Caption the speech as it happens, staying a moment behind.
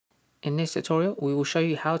In this tutorial, we will show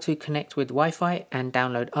you how to connect with Wi-Fi and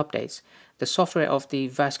download updates. The software of the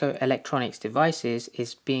Vasco Electronics devices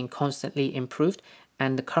is being constantly improved,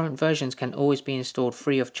 and the current versions can always be installed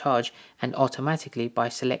free of charge and automatically by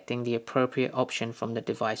selecting the appropriate option from the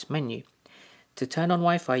device menu. To turn on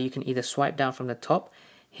Wi-Fi, you can either swipe down from the top,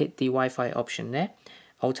 hit the Wi-Fi option there.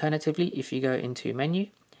 Alternatively, if you go into menu,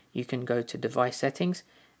 you can go to device settings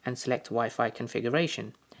and select Wi-Fi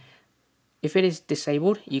configuration. If it is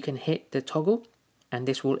disabled, you can hit the toggle and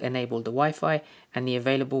this will enable the Wi-Fi and the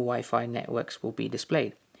available Wi-Fi networks will be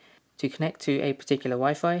displayed. To connect to a particular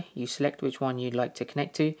Wi-Fi, you select which one you'd like to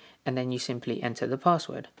connect to and then you simply enter the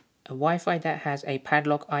password. A Wi-Fi that has a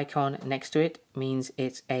padlock icon next to it means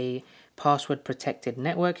it's a password protected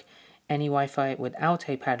network. Any Wi-Fi without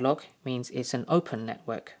a padlock means it's an open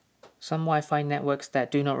network. Some Wi-Fi networks that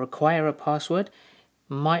do not require a password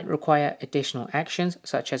might require additional actions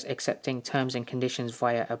such as accepting terms and conditions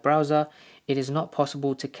via a browser. It is not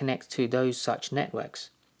possible to connect to those such networks.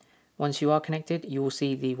 Once you are connected, you will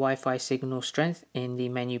see the Wi-Fi signal strength in the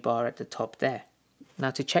menu bar at the top there.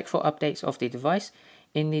 Now to check for updates of the device,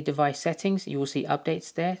 in the device settings you will see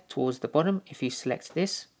updates there towards the bottom. If you select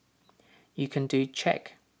this, you can do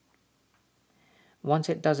check. Once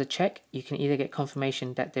it does a check, you can either get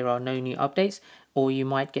confirmation that there are no new updates, or you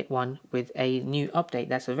might get one with a new update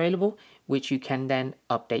that's available, which you can then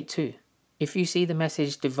update to. If you see the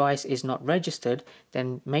message device is not registered,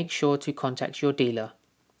 then make sure to contact your dealer.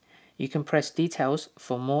 You can press details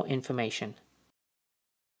for more information.